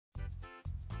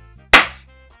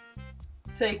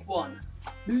Take one.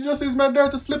 Did you just use my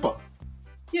dirty slipper?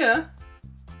 Yeah.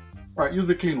 Right, use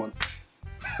the clean one.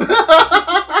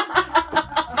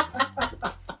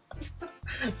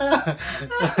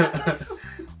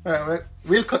 Alright,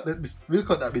 we'll cut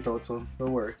that bit out, so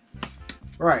don't worry.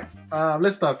 Right,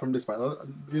 let's start from this part.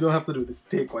 We don't have to do this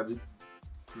take one.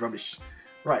 Rubbish.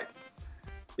 Right.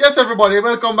 Yes, everybody,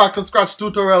 welcome back to Scratch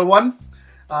Tutorial 1.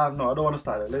 No, I don't want to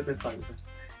start it. Let's start this.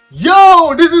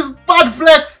 Yo, this is Bad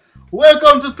Flex.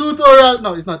 Welcome to tutorial.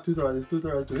 No, it's not tutorial. It's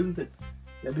tutorial 2, isn't it?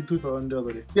 Yeah, I did tutorial the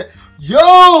other day. Yeah.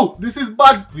 Yo, this is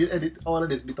Bad. We edit all of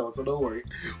this bit out, so don't worry.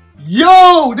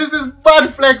 Yo, this is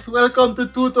Bad Flex. Welcome to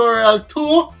tutorial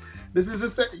 2. This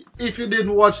is if you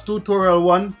didn't watch tutorial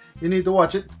 1, you need to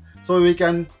watch it so we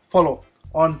can follow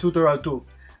on tutorial 2.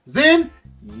 Zin?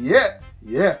 Yeah,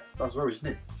 that's rubbish, isn't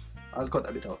it? I'll cut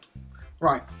that bit out.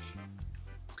 Right.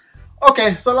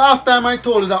 Okay, so last time I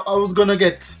told you that I was gonna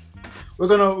get, we're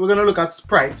gonna look at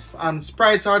sprites, and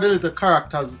sprites are the little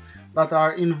characters that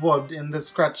are involved in the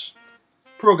Scratch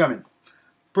program.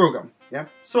 Yeah.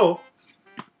 So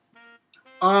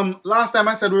last time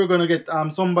I said we were gonna get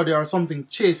somebody or something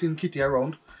chasing Kitty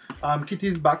around.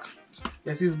 Kitty's back.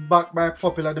 Yes, he's back by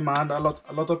popular demand. A lot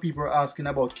of people are asking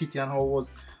about Kitty and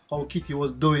how Kitty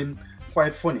was doing.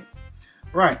 Quite funny.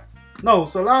 Right. Now,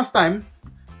 so last time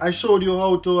I showed you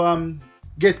how to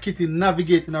get Kitty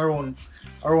navigating around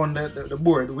the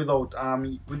board without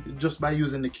just by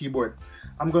using the keyboard.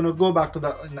 I'm gonna go back to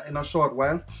that in a short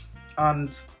while,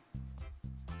 and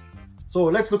so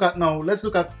let's look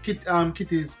at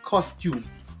Kitty's costume.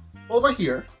 Over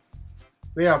here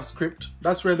we have script.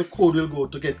 That's where the code will go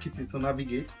to get Kitty to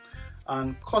navigate,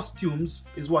 and costumes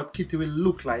is what Kitty will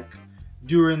look like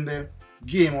during the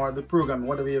game or the program,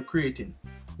 whatever you're creating.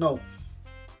 Now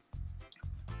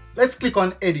let's click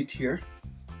on edit here,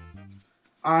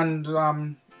 and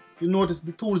if you notice,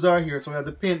 the tools are here. So we have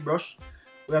the paintbrush,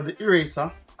 we have the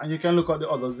eraser, and you can look at the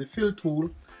others, the fill tool,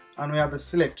 and we have the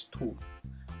select tool.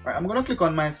 Right, I'm going to click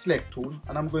on my select tool,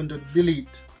 and I'm going to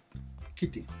delete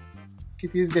Kitty.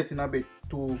 Kitty is getting a bit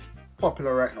too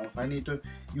popular right now, so I need to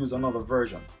use another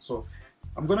version. So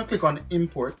I'm going to click on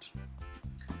import,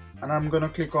 and I'm going to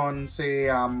click on, say,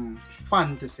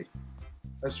 fantasy.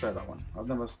 Let's try that one. I've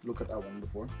never looked at that one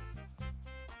before.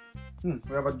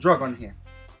 We have a dragon here.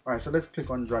 Alright, so let's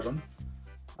click on dragon.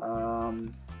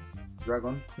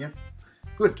 Dragon, yeah.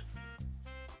 Good.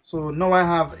 So now I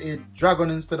have a dragon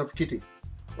instead of Kitty.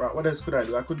 Right, what else could I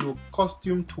do? I could do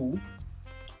costume 2,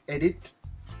 edit,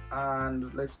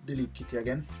 and let's delete Kitty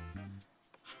again.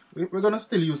 We're gonna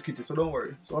still use Kitty, so don't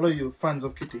worry. So all of you fans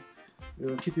of Kitty,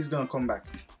 Kitty's gonna come back.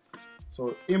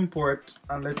 So import,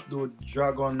 and let's do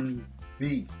dragon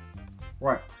B.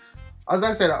 Right. As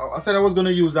I said I was gonna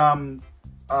use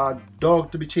a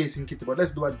dog to be chasing Kitty, but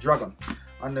let's do a dragon,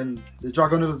 and then the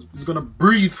dragon is gonna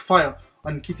breathe fire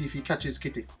on Kitty if he catches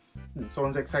Kitty.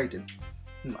 Sounds exciting.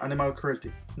 Animal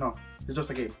cruelty. No, it's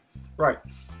just a game. Right.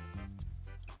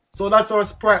 So that's our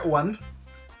sprite 1,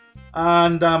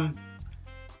 and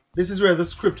this is where the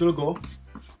script will go.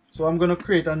 So I'm gonna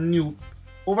create a new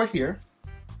over here.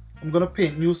 I'm gonna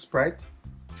paint new sprite.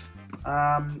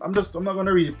 I'm not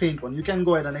gonna really paint one. You can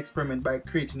go ahead and experiment by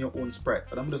creating your own sprite,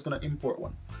 but I'm just gonna import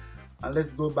one. And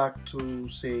let's go back to,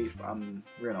 say,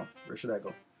 where should I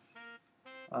go?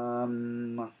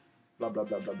 Blah blah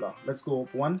blah blah blah. Let's go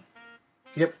up 1.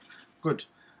 Yep, good.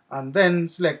 And then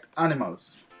select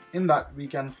animals. In that we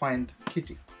can find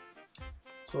Kitty.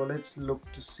 So let's look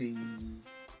to see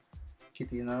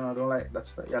Kitty. No, I don't like that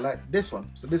style. Yeah, I like this one.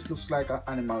 So this looks like an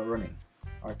animal running,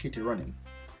 or Kitty running.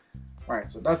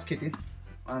 Alright, so that's Kitty,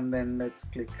 and then let's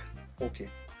click OK.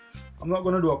 I'm not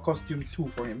going to do a costume 2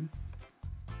 for him.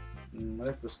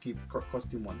 Let's just keep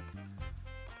costume 1.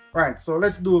 Alright, so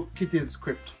let's do Kitty's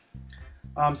script.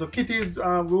 So Kitty's,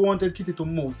 we wanted Kitty to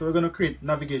move, so we're going to create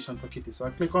navigation for Kitty. So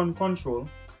I click on Control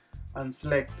and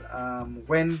select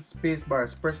when spacebar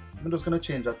is pressed. I'm just going to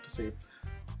change that to, say,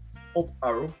 up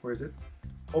arrow. Where is it?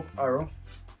 Up arrow.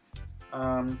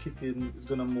 Kitty is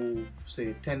going to move,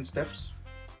 say, 10 steps.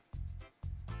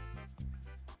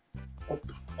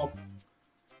 Up.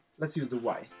 Let's use the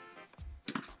Y.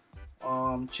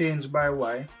 Change by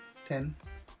Y, 10,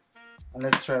 and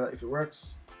let's try that if it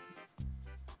works.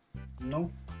 No.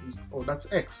 Oh,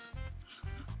 that's X.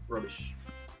 Rubbish.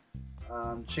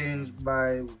 Change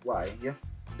by Y. Yeah,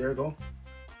 there we go.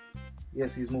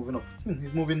 Yes, he's moving up.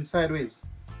 He's moving sideways.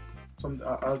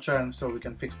 I'll try and so we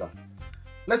can fix that.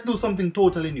 Let's do something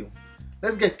totally new.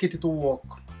 Let's get Kitty to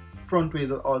walk front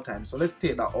ways at all times. So let's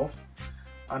take that off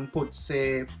and put,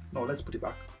 say, no, let's put it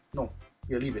back. No,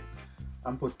 here, leave it.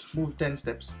 And put move 10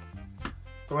 steps.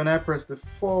 So when I press the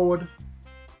forward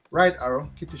right arrow,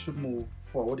 kitty should move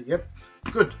forward. Yep,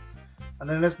 good. And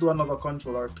then let's do another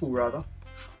control, or two rather.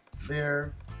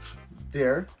 There,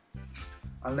 there.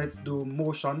 And let's do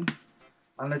motion.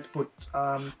 And let's put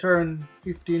turn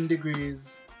 15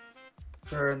 degrees.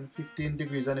 Turn 15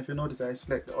 degrees. And if you notice, I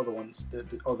select the other ones, the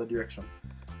other direction.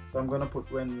 So I'm gonna put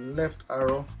when left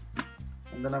arrow,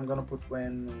 and then I'm gonna put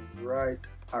when right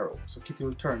arrow. So kitty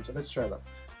will turn. So let's try that.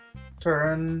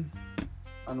 Turn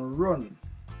and run.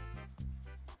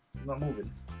 Not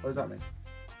moving. What does that mean?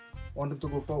 I want him to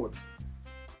go forward.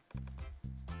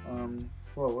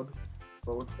 Forward,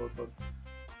 forward, forward, forward.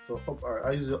 So up arrow.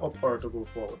 I use the up arrow to go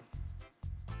forward.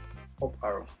 Up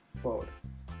arrow, forward.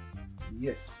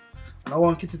 Yes. And I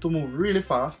want kitty to move really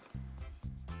fast.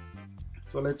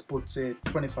 So let's put say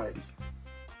 25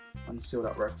 and see how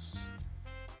that works.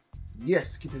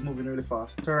 Yes, kitty's moving really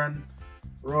fast. Turn,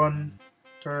 run,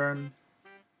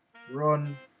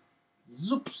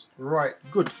 zoops. Right,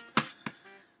 good.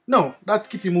 Now that's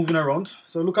kitty moving around.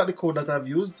 So look at the code that I've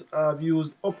used. I've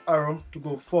used up arrow to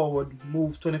go forward,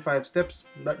 move 25 steps.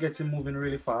 That gets him moving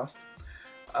really fast.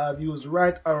 I've used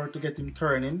right arrow to get him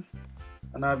turning,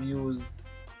 and I've used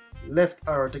left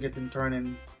arrow to get him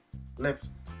turning left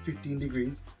 15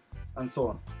 degrees, and so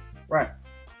on. Right,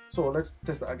 so let's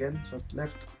test that again. So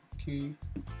left key,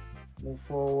 move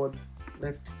forward,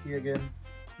 left key again,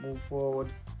 move forward,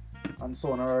 and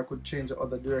so on. Or I could change the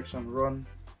other direction, run,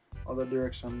 other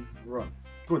direction, run.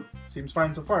 Good, seems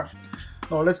fine so far.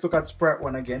 Now let's look at Sprite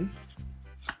 1 again.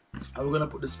 And we're gonna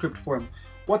put the script for him.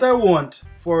 What I want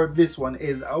for this one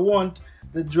is I want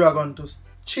the dragon to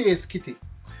chase kitty,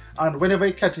 and whenever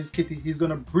he catches kitty, he's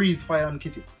gonna breathe fire on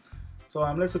kitty. So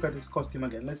let's look at this costume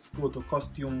again. Let's go to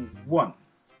costume 1.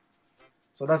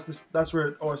 So that's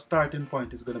where our starting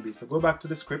point is gonna be. So go back to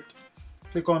the script,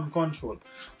 click on control.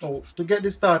 Now to get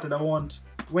this started, I want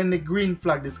when the green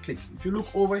flag is clicked. If you look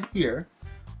over here,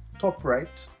 top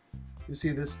right, you see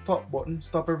this stop button,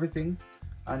 stop everything,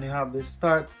 and you have the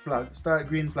start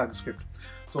green flag script.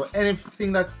 So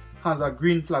anything that has a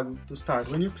green flag to start,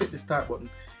 when you click the start button,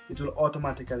 it will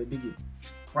automatically begin.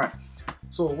 Right.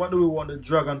 So what do we want the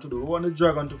dragon to do? We want the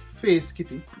dragon to face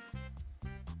kitty.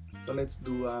 So let's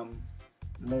do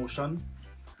motion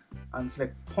and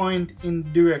select point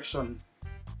in direction.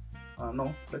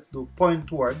 No, let's do point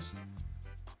towards.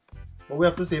 But we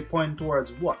have to say point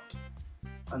towards what?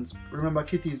 And remember,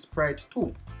 kitty is sprite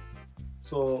 2.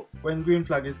 So when green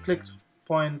flag is clicked,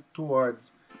 point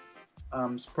towards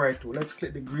sprite 2. Let's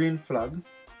click the green flag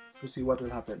to see what will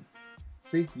happen.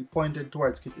 See, he pointed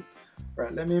towards kitty.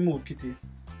 Right, let me move kitty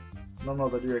in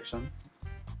another direction.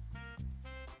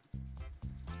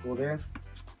 Go there.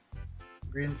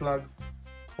 Green flag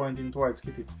pointing towards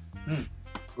kitty.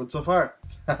 Good so far.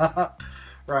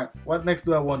 Right, what next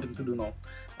do I want him to do now?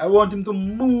 I want him to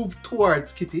move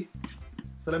towards kitty.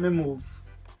 So let me move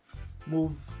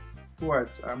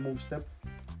towards, or move step.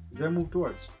 Is there a move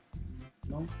towards?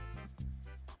 No?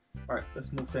 Alright,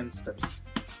 let's move 10 steps.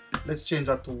 Let's change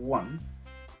that to 1.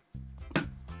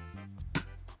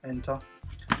 Enter.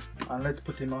 And let's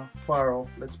put him far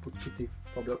off. Let's put kitty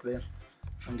probably up there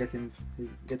and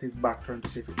get his back turned to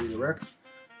see if it really works.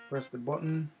 Press the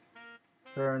button.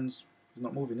 Turns. He's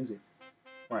not moving, is he?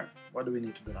 Right, what do we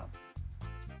need to do now?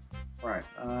 Right,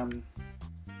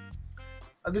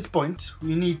 at this point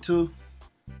we need to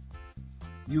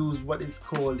use what is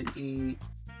called a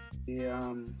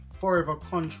forever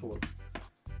control,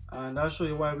 and I'll show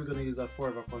you why we're going to use that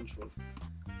forever control.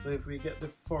 So if we get the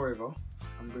forever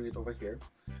and bring it over here,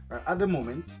 right, at the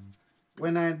moment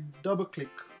when I double click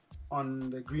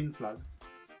on the green flag,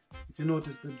 if you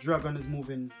notice the dragon is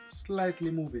moving,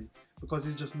 slightly moving, because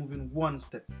he's just moving 1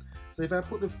 step. So if I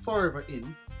put the forever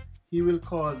in, he will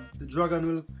cause the dragon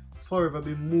will forever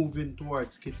be moving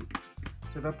towards kitty.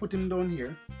 So if I put him down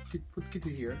here, put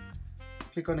kitty here,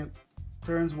 click on it,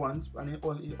 turns once, and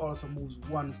he also moves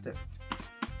 1 step.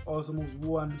 Also moves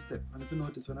 1 step. And if you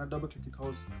notice, when I double click it,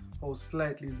 how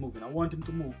slightly he's moving. I want him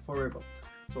to move forever.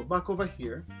 So back over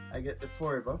here, I get the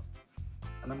forever,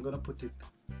 and I'm gonna put it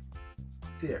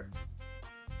there.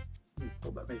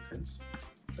 Hope that makes sense.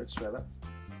 Let's try that.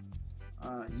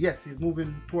 Yes, he's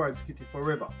moving towards kitty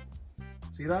forever.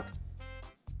 See that?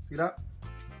 See that?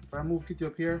 If I move kitty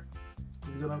up here,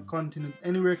 he's gonna continue.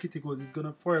 Anywhere kitty goes, he's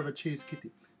gonna forever chase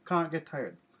kitty. Can't get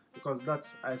tired, because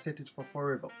I set it for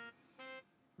forever.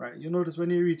 Right? You notice when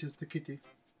he reaches to kitty,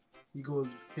 he goes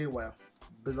haywire.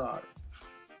 Bizarre.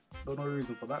 Don't know the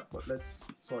reason for that, but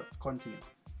let's sort of continue.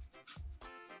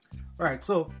 Right,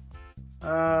 so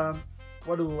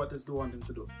what else do we want him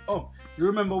to do? Oh, you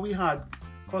remember we had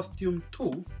costume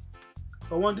 2.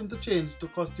 So I want him to change to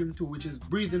costume 2, which is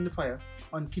breathing the fire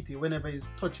on Kitty whenever he's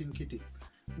touching Kitty.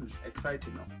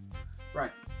 Exciting now.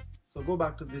 Right, so go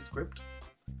back to this script,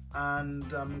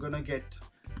 and I'm gonna get,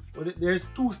 well, there's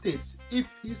 2 states: if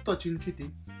he's touching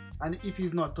Kitty and if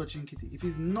he's not touching Kitty. If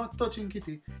he's not touching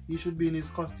Kitty, he should be in his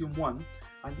costume 1,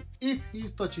 and if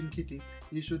he's touching Kitty,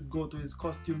 he should go to his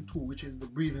costume 2, which is the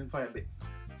breathing fire bit.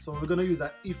 So we're gonna use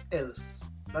that if else.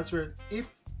 That's where if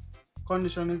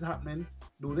condition is happening,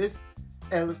 do this.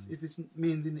 Else, if it's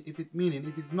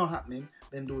if it's not happening,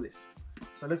 then do this.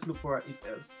 So let's look for our if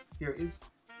else. Here is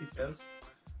if else,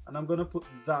 and I'm gonna put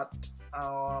that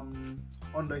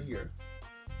under here.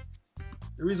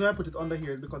 The reason why I put it under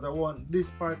here is because I want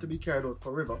this part to be carried out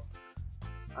forever,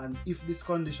 and if this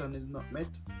condition is not met,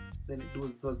 then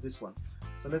it does this one.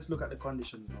 So let's look at the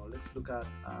conditions now. Let's look at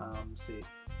say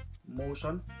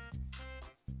motion,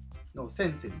 no,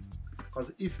 sensing,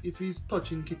 because if he's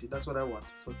touching Kitty, that's what I want.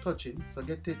 So touching, so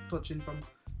take touching from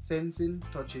sensing,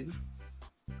 touching,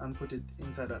 and put it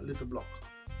inside that little block.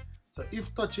 So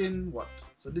if touching what?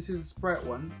 So this is sprite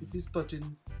 1. If he's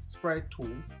touching sprite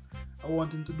 2, I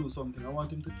want him to do something. I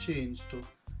want him to change to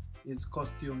his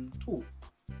costume 2.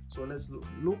 So let's look,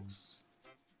 looks,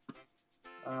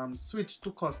 switch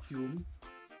to costume,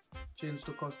 change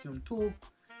to costume 2,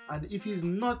 and if he's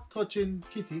not touching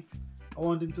Kitty, I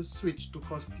want him to switch to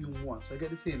costume 1. So I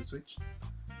get the same switch,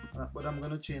 but I'm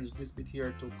gonna change this bit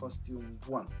here to costume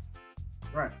 1.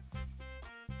 Right.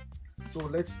 So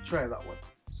let's try that one.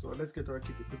 So let's get our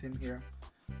Kitty, put him here.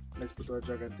 Let's put our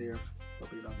dragon there,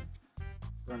 pop it down,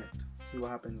 run it, see what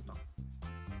happens now.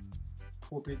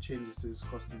 Hope it changes to his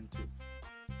costume 2.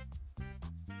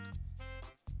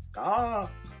 Ah!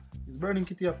 He's burning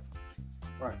Kitty up.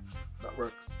 Right, that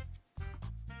works.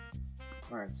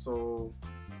 Alright, so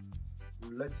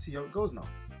let's see how it goes now.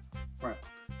 Right,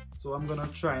 so I'm gonna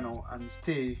try now and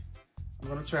stay. I'm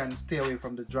gonna try and stay away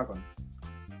from the dragon.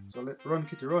 So run,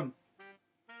 Kitty, run.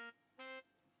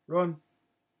 Run.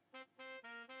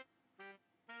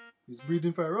 He's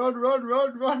breathing fire. Run, run,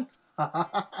 run, run.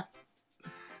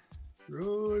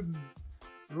 Run.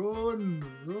 Run,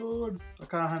 run. I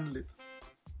can't handle it.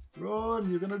 Run,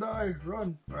 you're gonna die.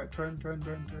 Run. Right, turn, turn,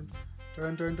 turn, turn.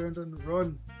 Turn, turn, turn, turn.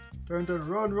 Run. Turn, turn,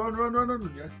 run, run, run, run,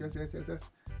 run. Yes, yes, yes, yes, yes.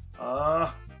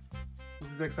 Ah,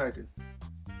 this is exciting.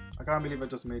 I can't believe I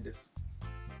just made this.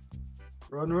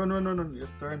 Run, run, run, run, run.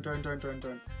 Yes, turn, turn, turn, turn,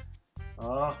 turn.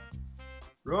 Ah,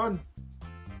 run.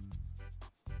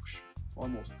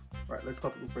 Almost. Right, let's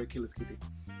stop it before he kills Kitty.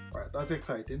 Right, that's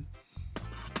exciting.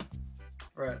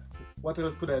 Right, what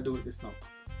else could I do with this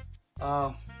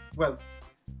now? Well,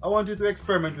 I want you to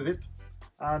experiment with it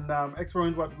and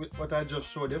experiment what I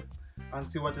just showed you and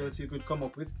see what else you could come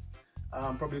up with.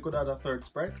 Probably you could add a third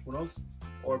sprite, who knows?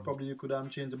 Or probably you could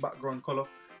change the background color.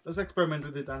 Just experiment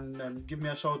with it and give me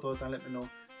a shout out and let me know.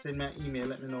 Send me an email,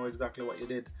 let me know exactly what you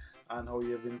did and how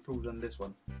you have improved on this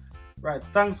one. Right,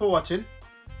 thanks for watching,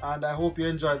 and I hope you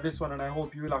enjoyed this one, and I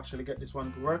hope you will actually get this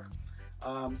one to work.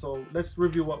 So let's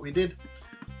review what we did.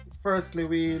 Firstly,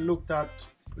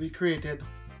 we created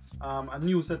a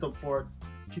new setup for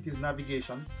Kitty's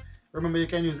navigation. Remember, you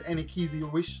can use any keys you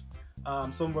wish.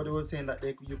 Somebody was saying that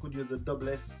you could use the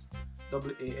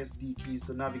WASD keys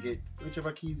to navigate.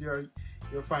 Whichever keys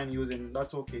you're fine using,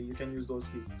 that's okay. You can use those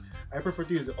keys. I prefer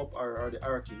to use the up arrow or the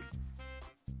arrow keys.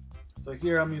 So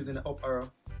here I'm using the up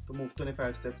arrow to move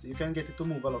 25 steps. You can get it to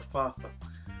move a lot faster.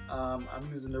 I'm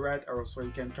using the right arrow so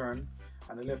you can turn,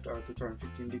 and the left arrow to turn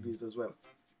 15 degrees as well.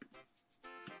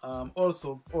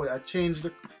 Also, I changed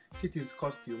the Kitty's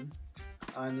costume,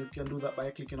 and you can do that by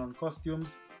clicking on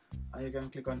costumes, and you can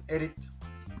click on edit,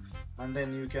 and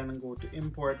then you can go to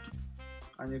import,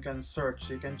 and you can search.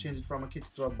 So you can change it from a kitty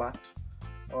to a bat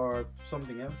or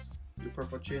something else. You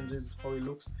prefer changes how it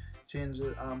looks. Change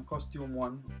costume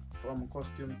 1 from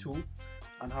costume 2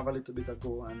 and have a little bit of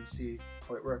go and see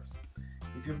how it works.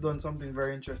 If you've done something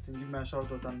very interesting, give me a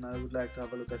shout out and I would like to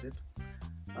have a look at it.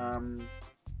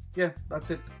 Yeah,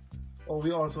 that's it.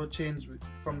 We also changed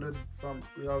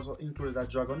we also included a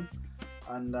dragon,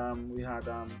 and we had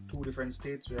 2 different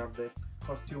states. We have the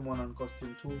costume 1 and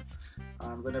costume 2,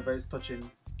 and whenever he's touching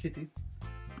Kitty,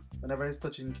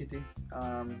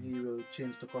 he will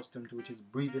change to costume 2, which is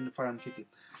breathing fire on Kitty.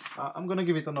 I'm gonna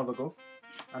give it another go,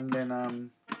 and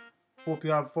then hope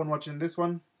you have fun watching this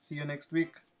one. See you next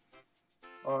week,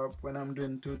 or when I'm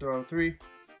doing tutorial 3.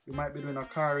 We might be doing a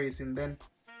car racing then,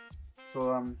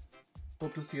 so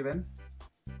hope to see you then.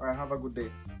 Alright, have a good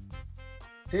day.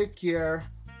 Take care.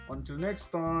 Until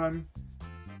next time.